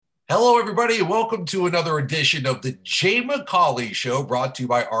Hello, everybody, and welcome to another edition of the Jay McCauley Show, brought to you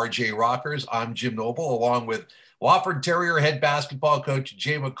by RJ Rockers. I'm Jim Noble, along with Wofford Terrier head basketball coach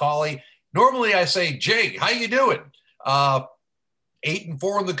Jay McCauley. Normally, I say, Jay, how you doing? 8-4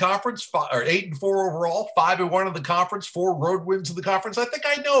 in the conference, or 8-4 overall, 5-1 in the conference, 4 road wins in the conference. I think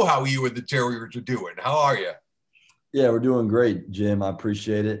I know how you and the Terriers are doing. How are you? Yeah, we're doing great, Jim. I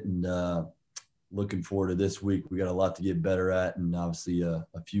appreciate it, and looking forward to this week. We got a lot to get better at, and obviously a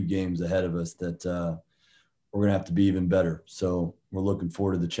few games ahead of us that we're going to have to be even better. So we're looking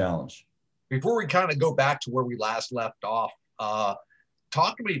forward to the challenge. Before we kind of go back to where we last left off,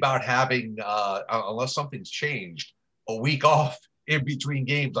 talk to me about having, unless something's changed, a week off in between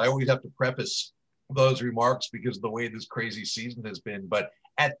games. I always have to preface those remarks because of the way this crazy season has been. But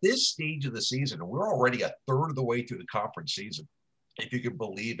at this stage of the season, we're already a third of the way through the conference season, if you can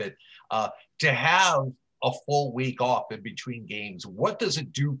believe it, to have a full week off in between games, what does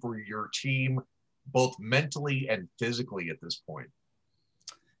it do for your team, both mentally and physically at this point?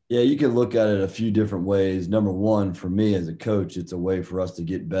 Yeah, you can look at it a few different ways. Number one, for me as a coach, it's a way for us to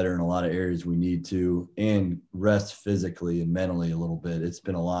get better in a lot of areas we need to and rest physically and mentally a little bit. It's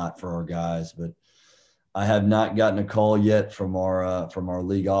been a lot for our guys, but I have not gotten a call yet from our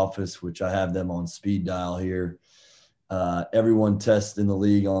league office, which I have them on speed dial here. Everyone tests in the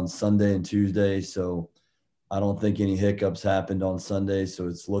league on Sunday and Tuesday, so I don't think any hiccups happened on Sunday. So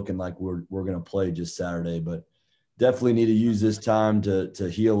it's looking like we're going to play just Saturday, but definitely need to use this time to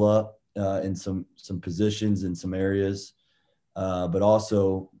heal up in some positions in some areas, but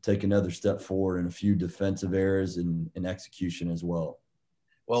also take another step forward in a few defensive areas and execution as well.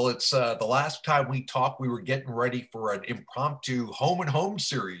 Well, it's the last time we talked, we were getting ready for an impromptu home and home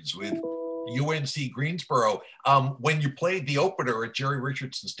series with UNC Greensboro. When you played the opener at Jerry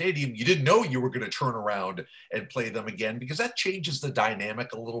Richardson Stadium, you didn't know you were going to turn around and play them again, because that changes the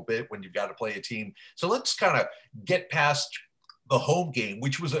dynamic a little bit when you've got to play a team. So let's kind of get past the home game,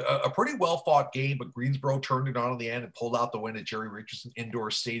 which was a pretty well fought game, but Greensboro turned it on in the end and pulled out the win at Jerry Richardson Indoor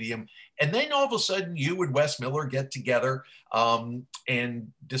Stadium. And then all of a sudden, you and Wes Miller get together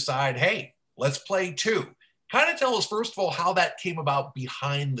and decide, hey, let's play two. Kind of tell us, first of all, how that came about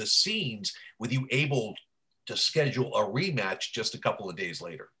behind the scenes with you able to schedule a rematch just a couple of days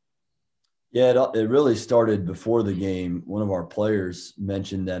later. Yeah, it really started before the game. One of our players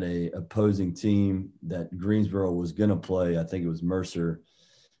mentioned that a opposing team that Greensboro was going to play, I think it was Mercer,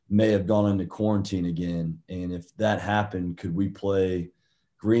 may have gone into quarantine again. And if that happened, could we play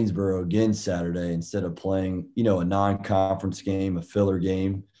Greensboro again Saturday instead of playing, a non-conference game, a filler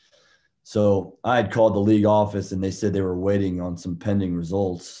game? So I had called the league office and they said they were waiting on some pending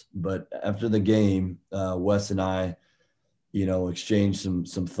results. But after the game, Wes and I, exchanged some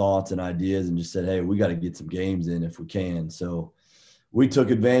thoughts and ideas and just said, hey, we got to get some games in if we can. So we took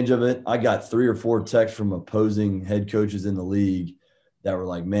advantage of it. I got 3 or 4 texts from opposing head coaches in the league that were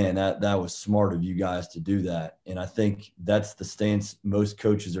like, man, that was smart of you guys to do that. And I think that's the stance most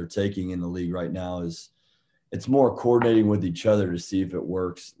coaches are taking in the league right now, is it's more coordinating with each other to see if it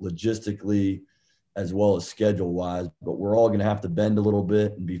works logistically as well as schedule wise, but we're all going to have to bend a little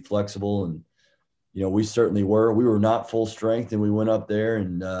bit and be flexible. And we certainly were. We were not full strength, and we went up there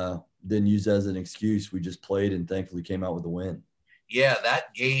and didn't use that as an excuse. We just played and thankfully came out with a win. Yeah,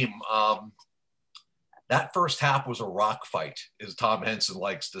 that game, that first half was a rock fight, as Tom Henson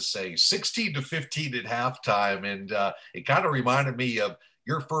likes to say, 16-15 at halftime. And it kind of reminded me of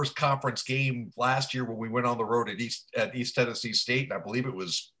your first conference game last year when we went on the road at East Tennessee State. And I believe it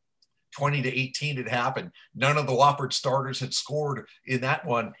was 20-18 had happened. None of the Wofford starters had scored in that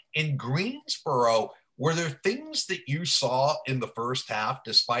one. In Greensboro, were there things that you saw in the first half,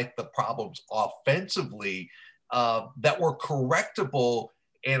 despite the problems offensively, that were correctable?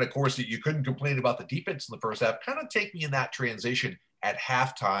 And of course, you couldn't complain about the defense in the first half. Kind of take me in that transition at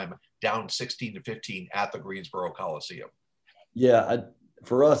halftime, down 16-15 at the Greensboro Coliseum. Yeah,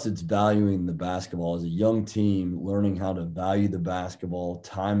 for us, it's valuing the basketball as a young team, learning how to value the basketball,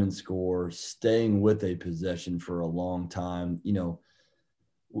 time and score, staying with a possession for a long time.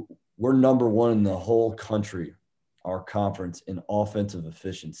 We're number one in the whole country, our conference, in offensive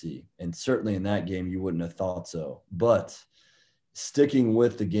efficiency. And certainly in that game, you wouldn't have thought so. But sticking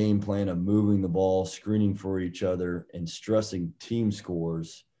with the game plan of moving the ball, screening for each other, and stressing team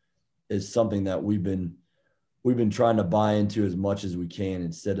scores is something that we've been trying to buy into as much as we can,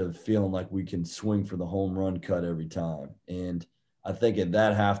 instead of feeling like we can swing for the home run cut every time. And I think at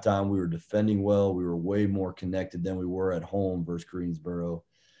that halftime, we were defending well. We were way more connected than we were at home versus Greensboro.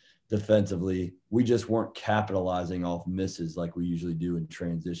 Defensively, we just weren't capitalizing off misses like we usually do in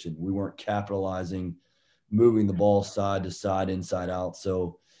transition. We weren't capitalizing, moving the ball side to side, inside out.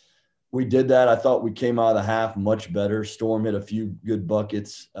 So We did that. I thought we came out of the half much better. Storm hit a few good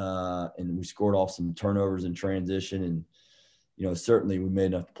buckets, and we scored off some turnovers in transition. And, certainly we made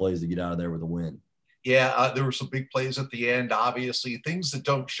enough plays to get out of there with a win. Yeah, there were some big plays at the end, obviously, things that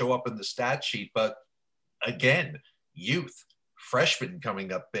don't show up in the stat sheet. But again, youth, freshman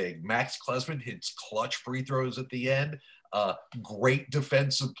coming up big. Max Klesman hits clutch free throws at the end. Great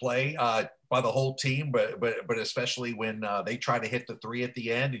defensive play by the whole team, but especially when they try to hit the three at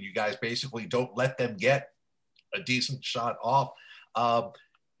the end and you guys basically don't let them get a decent shot off.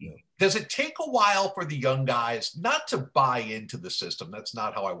 Does it take a while for the young guys not to buy into the system? That's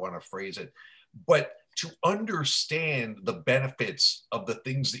not how I want to phrase it, but to understand the benefits of the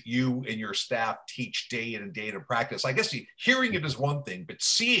things that you and your staff teach day in and day out in practice? I guess hearing it is one thing, but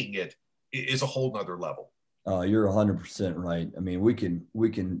seeing it is a whole nother level. You're 100% right. I mean, we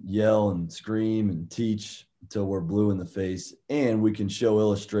can yell and scream and teach until we're blue in the face, and we can show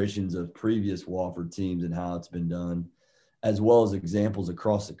illustrations of previous Wofford teams and how it's been done, as well as examples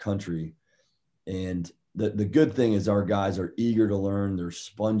across the country. And the good thing is our guys are eager to learn. They're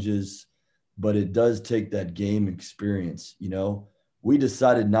sponges, but it does take that game experience. We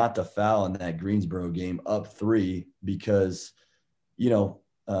decided not to foul in that Greensboro game up 3 because,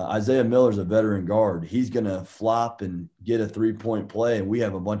 Isaiah Miller's a veteran guard. He's going to flop and get a 3-point play, and we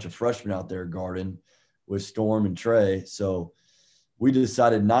have a bunch of freshmen out there guarding with Storm and Trey. So we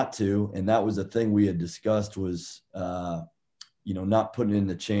decided not to, and that was a thing we had discussed was, not putting in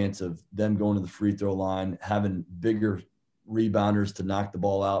the chance of them going to the free throw line, having bigger rebounders to knock the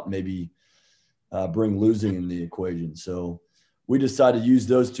ball out, maybe bring losing in the equation. So we decided to use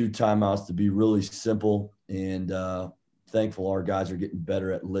those 2 timeouts to be really simple, and thankful our guys are getting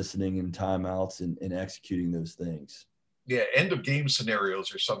better at listening in timeouts and executing those things. Yeah, end of game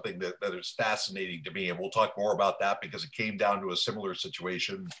scenarios are something that is fascinating to me, and we'll talk more about that because it came down to a similar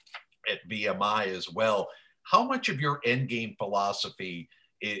situation at VMI as well. How much of your end game philosophy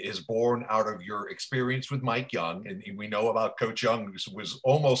is born out of your experience with Mike Young? And we know about Coach Young, who was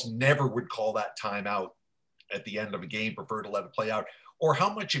almost never would call that timeout at the end of a game, prefer to let it play out. Or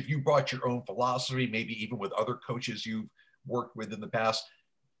how much have you brought your own philosophy, maybe even with other coaches you've worked with in the past?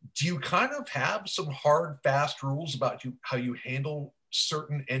 Do you kind of have some hard, fast rules about how you handle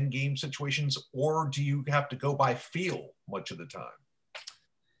certain end game situations, or do you have to go by feel much of the time?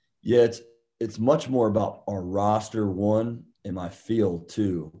 Yeah, it's much more about our roster, one, and my feel,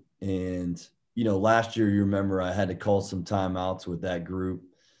 two. And, last year, you remember I had to call some timeouts with that group.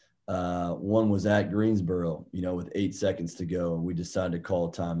 One was at Greensboro, with 8 seconds to go, and we decided to call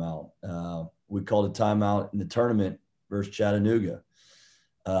a timeout. We called a timeout in the tournament versus Chattanooga.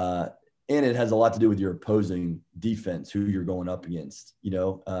 And it has a lot to do with your opposing defense, who you're going up against,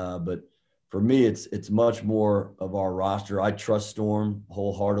 but for me, it's much more of our roster. I trust Storm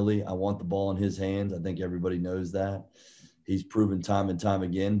wholeheartedly. I want the ball in his hands. I think everybody knows that. He's proven time and time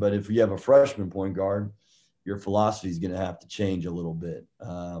again. But if you have a freshman point guard, your philosophy is going to have to change a little bit.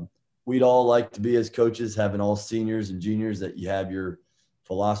 We'd all like to be, as coaches, having all seniors and juniors, that you have your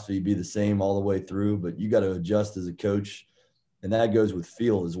philosophy be the same all the way through, but you got to adjust as a coach. And that goes with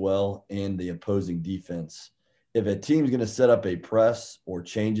feel as well, and the opposing defense. If a team's going to set up a press or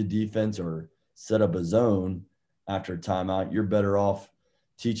change a defense or set up a zone after a timeout, you're better off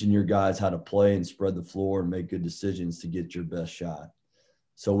teaching your guys how to play and spread the floor and make good decisions to get your best shot.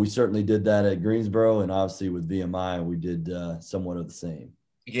 So we certainly did that at Greensboro, and obviously with VMI, we did somewhat of the same.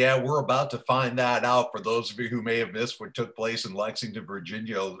 Yeah, we're about to find that out for those of you who may have missed what took place in Lexington,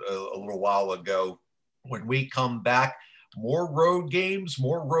 Virginia a little while ago. When we come back, more road games,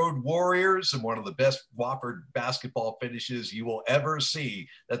 more road warriors, and one of the best Wofford basketball finishes you will ever see.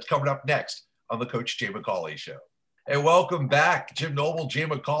 That's coming up next on the Coach Jay McCauley Show. And welcome back, Jim Noble, Jay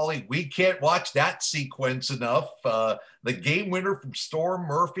McCauley. We can't watch that sequence enough. The game winner from Storm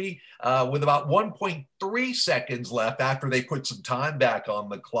Murphy with about 1.3 seconds left after they put some time back on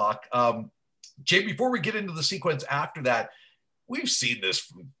the clock. Jay, before we get into the sequence after that, we've seen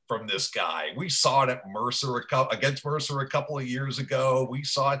this from this guy. We saw it at Mercer against Mercer a couple of years ago. We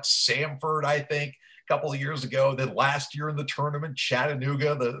saw it Samford, I think, a couple of years ago. Then last year in the tournament,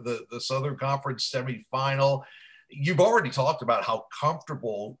 Chattanooga, the Southern Conference semifinal. You've already talked about how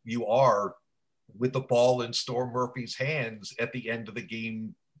comfortable you are with the ball in Storm Murphy's hands at the end of the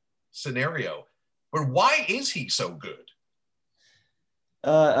game scenario. But why is he so good?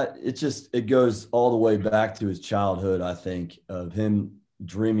 It goes all the way back to his childhood, I think, of him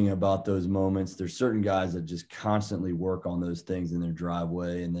dreaming about those moments. There's certain guys that just constantly work on those things in their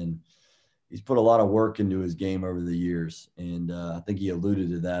driveway. And then he's put a lot of work into his game over the years. And I think he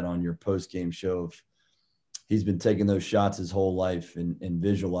alluded to that on your post-game show. he's been taking those shots his whole life and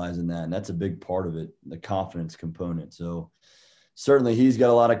visualizing that. And that's a big part of it, the confidence component. So certainly he's got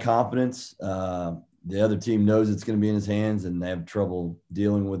a lot of confidence. The other team knows it's going to be in his hands, and they have trouble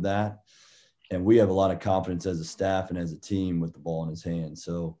dealing with that. And we have a lot of confidence as a staff and as a team with the ball in his hands.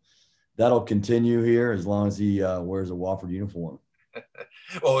 So that'll continue here as long as he wears a Wofford uniform.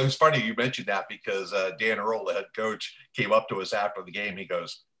 Well, it was funny you mentioned that because Dan Earl, the head coach, came up to us after the game. He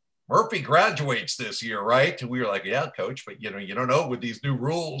goes, Murphy graduates this year, right? And we were like, yeah, coach, but you don't know with these new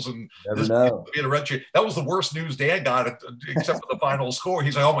rules and Never know. That was the worst news Dan got, except for the final score.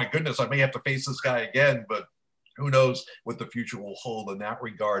 He's like, oh my goodness, I may have to face this guy again, but who knows what the future will hold in that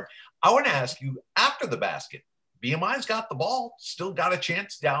regard. I want to ask you, after the basket, VMI's got the ball, still got a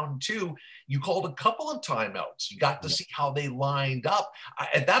chance down 2. You called a couple of timeouts. You got to see how they lined up.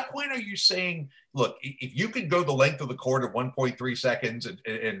 At that point, are you saying, look, if you can go the length of the court at 1.3 seconds and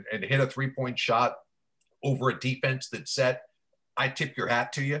hit a 3-point shot over a defense that's set, I tip your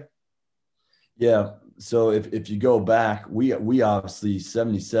hat to you? Yeah. So if you go back, we obviously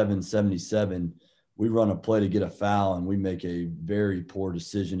 77, we run a play to get a foul, and we make a very poor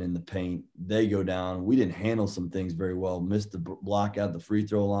decision in the paint. They go down. We didn't handle some things very well, missed the block out the free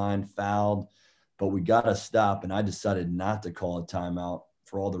throw line, fouled, but we got to stop. And I decided not to call a timeout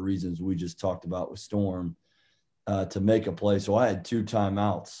for all the reasons we just talked about with Storm to make a play. So I had 2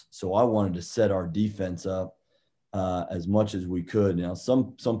 timeouts. So I wanted to set our defense up as much as we could. Now,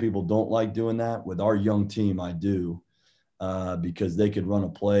 some people don't like doing that. With our young team, I do. Because they could run a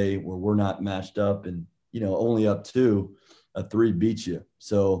play where we're not matched up and, only up 2, a 3 beats you.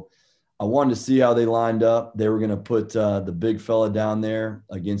 So I wanted to see how they lined up. They were going to put the big fella down there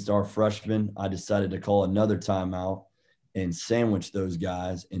against our freshman. I decided to call another timeout and sandwich those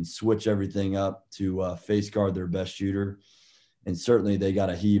guys and switch everything up to face guard their best shooter. And certainly they got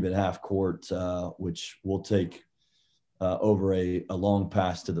a heave at half court, which we'll take over a long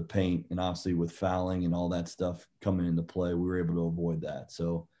pass to the paint. And obviously with fouling and all that stuff coming into play, we were able to avoid that.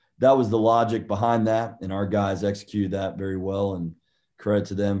 So that was the logic behind that. And our guys executed that very well, and credit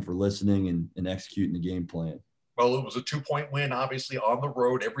to them for listening and executing the game plan. Well, it was a 2-point win, obviously, on the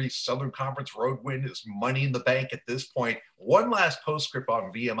road. Every Southern Conference road win is money in the bank at this point. One last postscript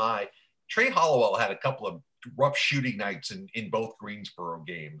on VMI. Trey Hollowell had a couple of rough shooting nights in both Greensboro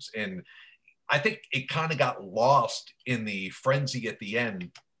games. And I think it kind of got lost in the frenzy at the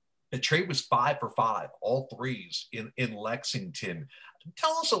end. The Trey was 5 for 5, all threes in Lexington.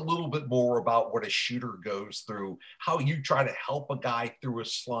 Tell us a little bit more about what a shooter goes through, how you try to help a guy through a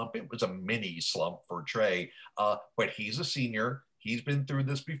slump. It was a mini slump for Trey, but he's a senior. He's been through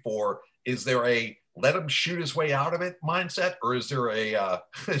this before. Is there a let him shoot his way out of it mindset, or is there a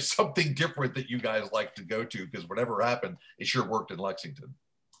something different that you guys like to go to? Because whatever happened, it sure worked in Lexington.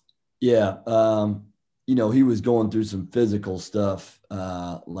 Yeah. He was going through some physical stuff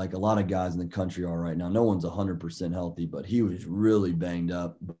like a lot of guys in the country are right now. No one's 100% healthy, but he was really banged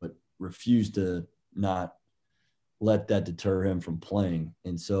up, but refused to not let that deter him from playing.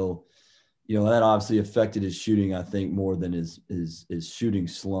 And so, that obviously affected his shooting, I think, more than his shooting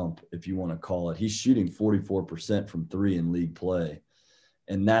slump, if you want to call it. He's shooting 44% from 3 in league play.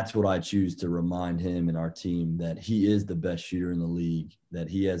 And that's what I choose to remind him and our team, that he is the best shooter in the league, that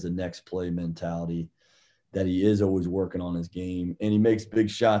he has a next play mentality, that he is always working on his game, and he makes big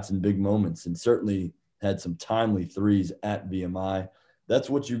shots in big moments, and certainly had some timely threes at VMI. That's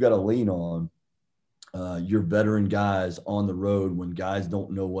what you got to lean on. Your veteran guys on the road, when guys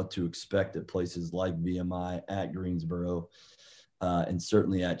don't know what to expect at places like VMI, at Greensboro, and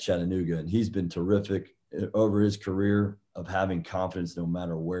certainly at Chattanooga. And he's been terrific over his career of having confidence no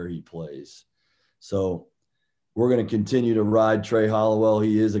matter where he plays. So we're going to continue to ride Trey Hollowell.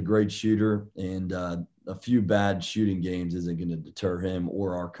 He is a great shooter, and a few bad shooting games isn't going to deter him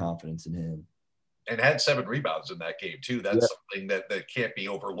or our confidence in him. And had 7 rebounds in that game too. That's something that can't be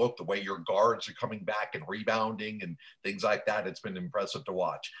overlooked, the way your guards are coming back and rebounding and things like that. It's been impressive to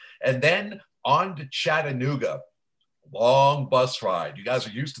watch. And then on to Chattanooga. Long bus ride. You guys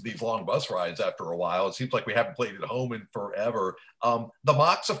are used to these long bus rides after a while. It seems like we haven't played at home in forever. The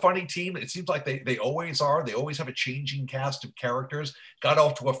Mocs a funny team. It seems like they always are. They always have a changing cast of characters. Got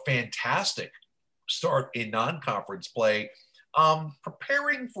off to a fantastic start in non-conference play.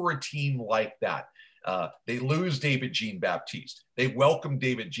 Preparing for a team like that. They lose David Jean-Baptiste. They welcome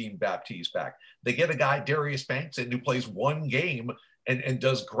David Jean-Baptiste back. They get a guy, Darius Banks, who plays 1 game and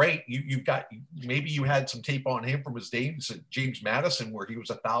does great. You've got, maybe you had some tape on him from his days at James Madison, where he was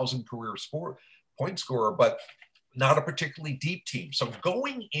 1,000 career point scorer, but not a particularly deep team. So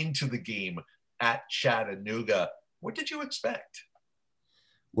going into the game at Chattanooga, what did you expect?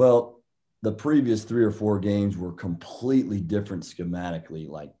 Well, the previous 3 or 4 games were completely different schematically,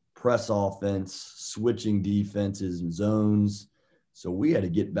 like press offense, switching defenses and zones. So we had to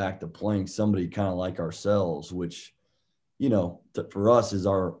get back to playing somebody kind of like ourselves, which, for us is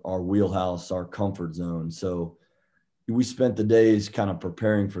our wheelhouse, our comfort zone. So we spent the days kind of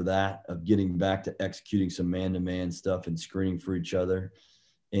preparing for that, of getting back to executing some man-to-man stuff and screening for each other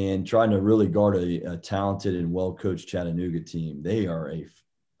and trying to really guard a talented and well-coached Chattanooga team. They are a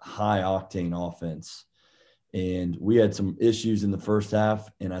high-octane offense. And we had some issues in the first half,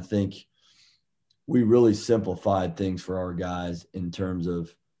 and I think we really simplified things for our guys in terms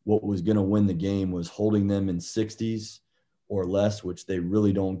of what was going to win the game was holding them in 60s or less, which they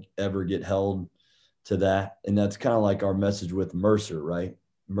really don't ever get held to that. And that's kind of like our message with Mercer, right?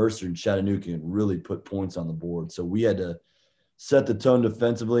 Mercer and Chattanooga can really put points on the board. So we had to set the tone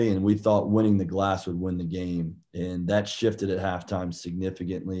defensively, and we thought winning the glass would win the game. And that shifted at halftime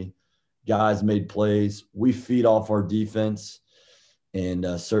significantly. Guys made plays. We feed off our defense, and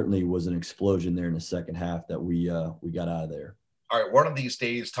certainly was an explosion there in the second half that we got out of there. All right, one of these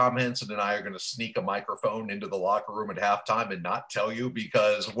days, Tom Henson and I are going to sneak a microphone into the locker room at halftime and not tell you,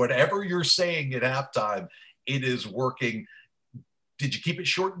 because whatever you're saying at halftime, it is working. Did you keep it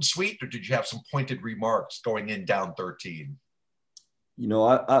short and sweet, or did you have some pointed remarks going in down 13?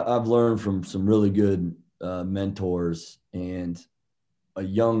 I've learned from some really good mentors, and a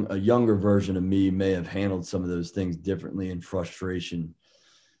younger version of me may have handled some of those things differently in frustration.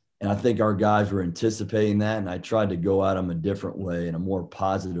 And I think our guys were anticipating that, and I tried to go at them a different way, in a more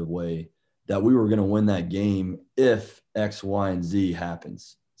positive way, that we were going to win that game if X, Y, and Z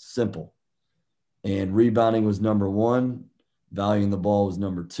happens. Simple. And rebounding was number 1. Valuing the ball was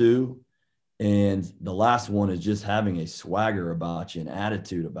number 2. And the last one is just having a swagger about you, an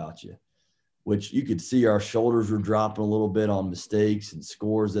attitude about you, which you could see our shoulders were dropping a little bit on mistakes and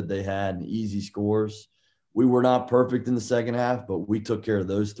scores that they had, and easy scores. We were not perfect in the second half, but we took care of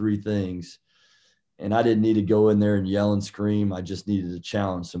those 3 things. And I didn't need to go in there and yell and scream. I just needed to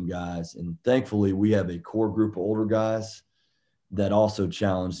challenge some guys. And thankfully, we have a core group of older guys that also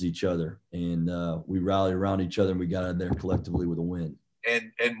challenged each other. And we rallied around each other, and we got out of there collectively with a win.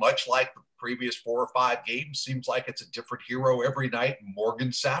 And much like the previous 4 or 5 games, seems like it's a different hero every night.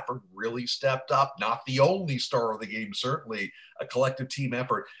 Morgan Safford really stepped up. Not the only star of the game, certainly a collective team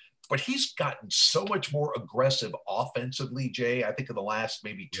effort. But he's gotten so much more aggressive offensively, Jay. I think in the last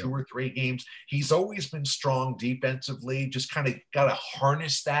maybe 2 or 3 games, he's always been strong defensively, just kind of got to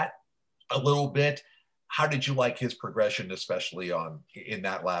harness that a little bit. How did you like his progression, especially in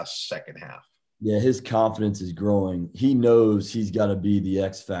that last second half? Yeah, his confidence is growing. He knows he's got to be the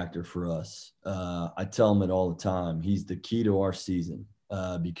X factor for us. I tell him it all the time. He's the key to our season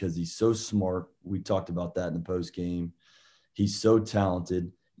because he's so smart. We talked about that in the post game. He's so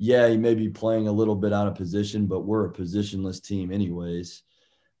talented. Yeah, he may be playing a little bit out of position, but we're a positionless team anyways.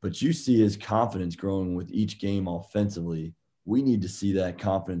 But you see his confidence growing with each game offensively. We need to see that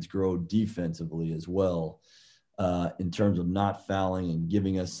confidence grow defensively as well, in terms of not fouling and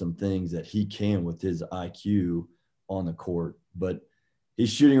giving us some things that he can with his IQ on the court. But he's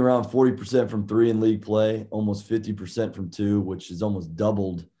shooting around 40% from 3 in league play, almost 50% from 2, which is almost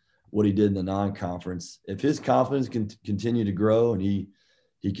doubled what he did in the non-conference. If his confidence can continue to grow and he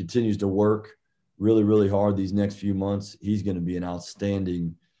continues to work really, really hard these next few months, he's going to be an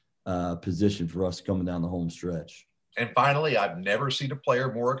outstanding position for us coming down the home stretch. And finally, I've never seen a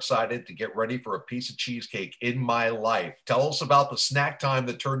player more excited to get ready for a piece of cheesecake in my life. Tell us about the snack time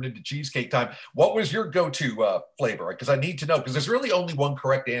that turned into cheesecake time. What was your go-to flavor? Because I need to know, because there's really only one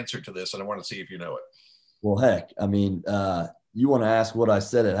correct answer to this, and I want to see if you know it. Well, heck, I mean, you want to ask what I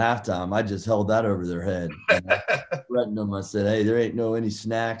said at halftime. I just held that over their head. And I threatened them. I said, hey, there ain't any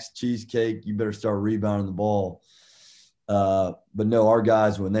snacks, cheesecake. You better start rebounding the ball. But no, our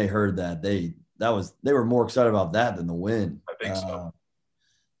guys, when they heard that, they were more excited about that than the win. I think so.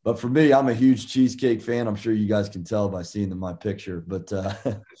 But for me, I'm a huge cheesecake fan. I'm sure you guys can tell by seeing my picture. But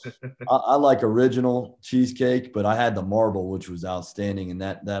I like original cheesecake, but I had the marble, which was outstanding. And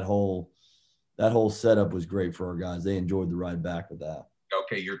that whole setup was great for our guys. They enjoyed the ride back with that.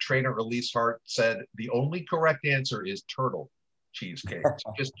 Okay, your trainer, Elise Hart, said the only correct answer is turtle cheesecake.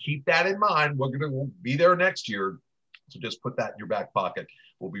 So just keep that in mind. We'll be there next year. So just put that in your back pocket.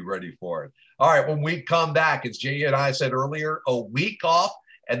 We'll be ready for it. All right, when we come back, as Jay and I said earlier, a week off,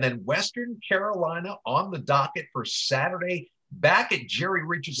 and then Western Carolina on the docket for Saturday, back at Jerry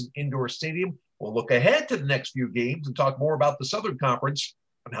Richardson Indoor Stadium. We'll look ahead to the next few games and talk more about the Southern Conference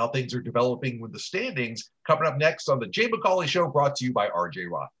and how things are developing with the standings. Coming up next on the Jay McCauley Show, brought to you by RJ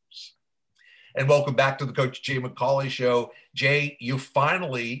Rogers. and welcome back to the Coach Jay McCauley Show. Jay, you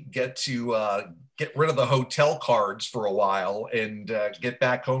finally get to get rid of the hotel cards for a while and get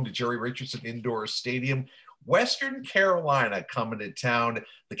back home to Jerry Richardson Indoor Stadium. Western Carolina coming to town.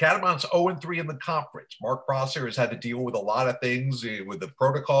 The Catamounts 0-3 in the conference. Mark Prosser has had to deal with a lot of things with the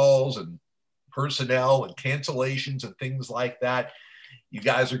protocols and personnel and cancellations and things like that. You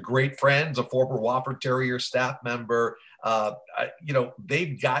guys are great friends, a former Wofford Terrier staff member.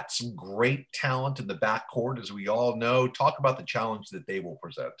 They've got some great talent in the backcourt, as we all know. Talk about the challenge that they will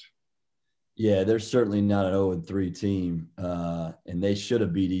present. Yeah, they're certainly not an 0-3 team, and they should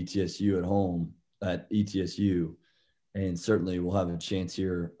have beat ETSU at home at ETSU, and certainly we'll have a chance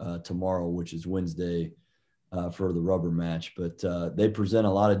here tomorrow, which is Wednesday, for the rubber match. But they present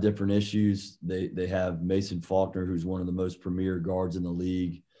a lot of different issues. They have Mason Faulkner, who's one of the most premier guards in the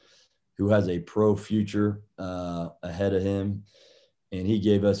league, who has a pro future ahead of him. And he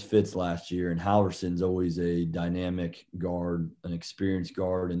gave us fits last year. And Halverson's always a dynamic guard, an experienced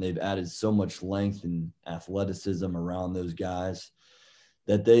guard. And they've added so much length and athleticism around those guys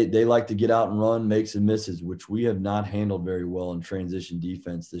that they like to get out and run, makes and misses, which we have not handled very well in transition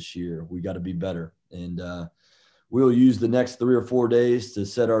defense this year. We got to be better. And we'll use the next 3 or 4 days to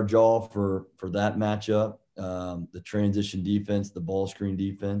set our jaw for that matchup, the transition defense, the ball screen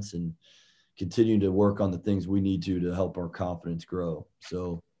defense, and continue to work on the things we need to help our confidence grow.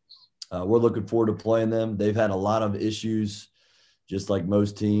 So we're looking forward to playing them. They've had a lot of issues, just like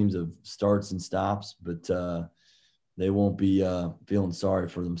most teams, of starts and stops, but they won't be feeling sorry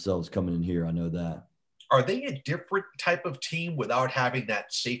for themselves coming in here. I know that. Are they a different type of team without having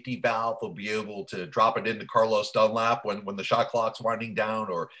that safety valve? They'll be able to drop it into Carlos Dunlap when the shot clock's winding down,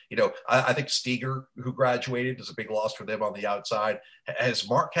 or, I think Steger, who graduated, is a big loss for them on the outside. Has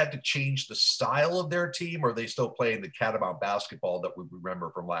Mark had to change the style of their team, or are they still playing the Catamount basketball that we remember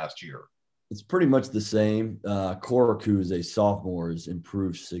from last year? It's pretty much the same. Cork, who is a sophomore, has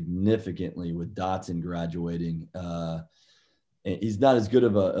improved significantly with Dotson graduating. He's not as good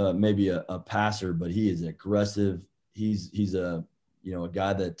of maybe a passer, but he is aggressive. He's a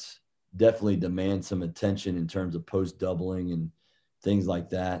guy that definitely demands some attention in terms of post doubling and things like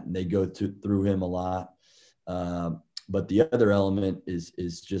that. And they go through him a lot. But the other element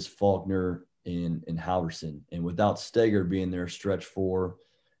is just Faulkner and Halverson. And without Steger being their stretch 4,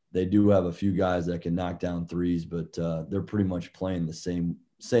 they do have a few guys that can knock down threes, but they're pretty much playing the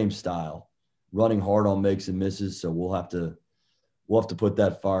same style, running hard on makes and misses. So we'll have to put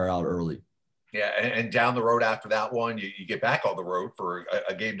that fire out early. Yeah, and down the road after that one, you get back on the road for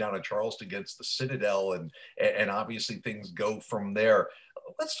a game down in Charleston against the Citadel, and obviously things go from there.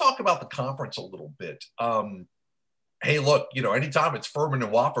 Let's talk about the conference a little bit. Hey, look, anytime it's Furman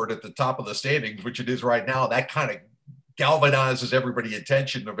and Wofford at the top of the standings, which it is right now, that kind of galvanizes everybody's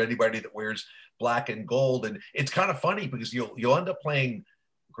attention of anybody that wears black and gold. And it's kind of funny because you'll end up playing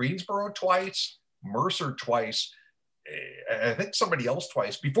Greensboro twice, Mercer twice, I think somebody else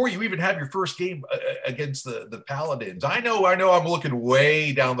twice before you even have your first game against the Paladins. I know I'm looking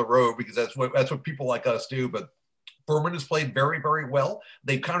way down the road because that's what people like us do, but Furman has played very, very well.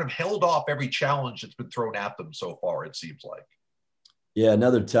 They've kind of held off every challenge that's been thrown at them so far, it seems like. Yeah,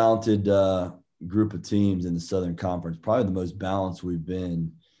 another talented group of teams in the Southern Conference, probably the most balanced we've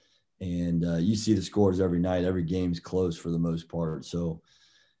been. And you see the scores every night. Every game's close for the most part. So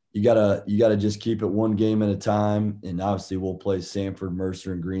you gotta just keep it one game at a time. And obviously we'll play Sanford,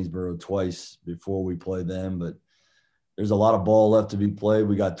 Mercer, and Greensboro twice before we play them. But there's a lot of ball left to be played.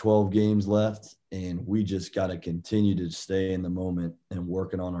 We got 12 games left, and we just got to continue to stay in the moment and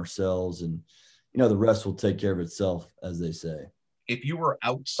working on ourselves. And, the rest will take care of itself, as they say. If you were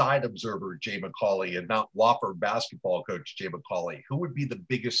outside observer Jay McCauley and not Wofford basketball coach Jay McCauley, who would be the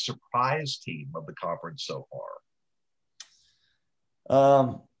biggest surprise team of the conference so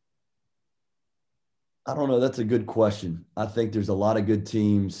far? I don't know. That's a good question. I think there's a lot of good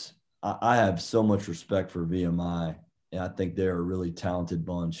teams. I have so much respect for VMI, and I think they're a really talented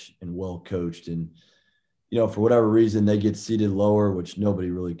bunch and well coached. And, for whatever reason, they get seated lower, which nobody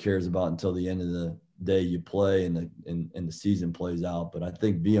really cares about until the end of the day you play and the season plays out. But I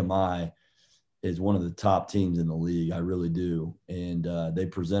think VMI is one of the top teams in the league. I really do. And they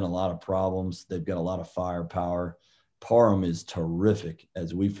present a lot of problems. They've got a lot of firepower. Parham is terrific,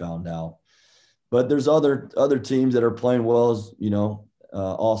 as we found out. But there's other teams that are playing well, as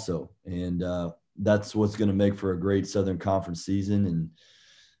also. And that's what's going to make for a great Southern Conference season. And,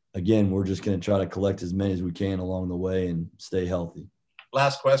 again, we're just going to try to collect as many as we can along the way and stay healthy.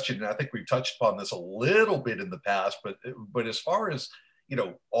 Last question, and I think we've touched upon this a little bit in the past, but as far as,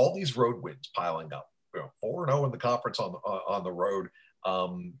 all these road wins piling up, 4-0 in the conference on the road,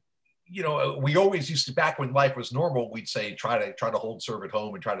 we always used to, back when life was normal, we'd say try to hold serve at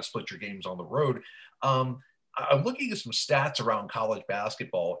home and try to split your games on the road. I'm looking at some stats around college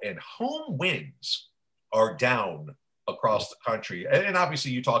basketball, and home wins are down across the country. And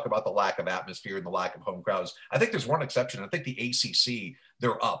obviously you talk about the lack of atmosphere and the lack of home crowds. I think there's one exception. I think the ACC,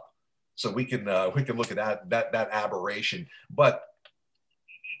 they're up. So we can look at that aberration. But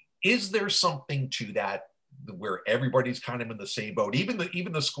is there something to that where everybody's kind of in the same boat? Even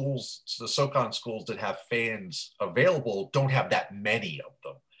the schools, the SoCon schools that have fans available don't have that many of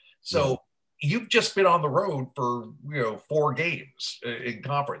them. So you've just been on the road for 4 games in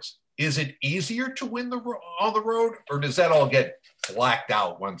conference. Is it easier to win on the road, or does that all get blacked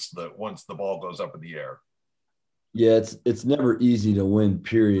out once the ball goes up in the air? Yeah, it's never easy to win,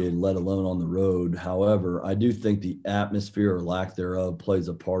 period, let alone on the road. However, I do think the atmosphere or lack thereof plays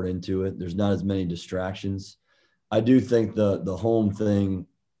a part into it. There's not as many distractions. I do think the home thing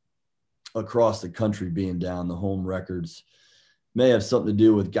across the country being down, the home records, may have something to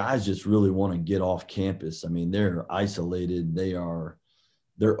do with guys just really want to get off campus. I mean, they're isolated.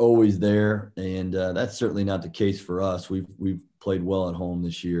 They're always there, and that's certainly not the case for us. We've played well at home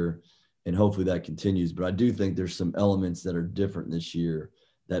this year, and hopefully that continues. But I do think there's some elements that are different this year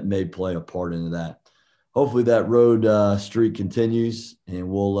that may play a part into that. Hopefully that road streak continues, and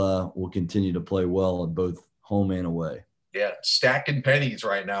we'll continue to play well at both home and away. Yeah, stacking pennies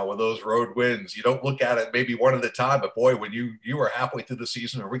right now with those road wins. You don't look at it maybe one at a time, but boy, when you are halfway through the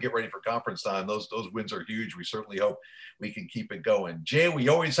season or we get ready for conference time, those wins are huge. We certainly hope we can keep it going. Jay, we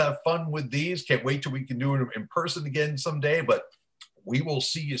always have fun with these. Can't wait till we can do it in person again someday, but we will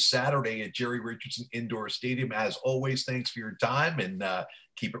see you Saturday at Jerry Richardson Indoor Stadium. As always, thanks for your time, and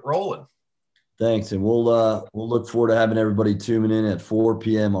keep it rolling. Thanks, and we'll look forward to having everybody tuning in at 4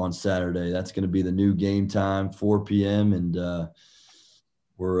 p.m. on Saturday. That's going to be the new game time, 4 p.m., and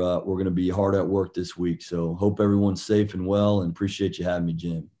we're going to be hard at work this week. So hope everyone's safe and well, and appreciate you having me,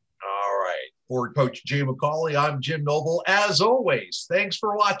 Jim. All right. For Coach Jay McCauley, I'm Jim Noble. As always, thanks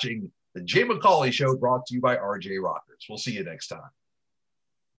for watching the Jay McCauley Show, brought to you by RJ Rockers. We'll see you next time.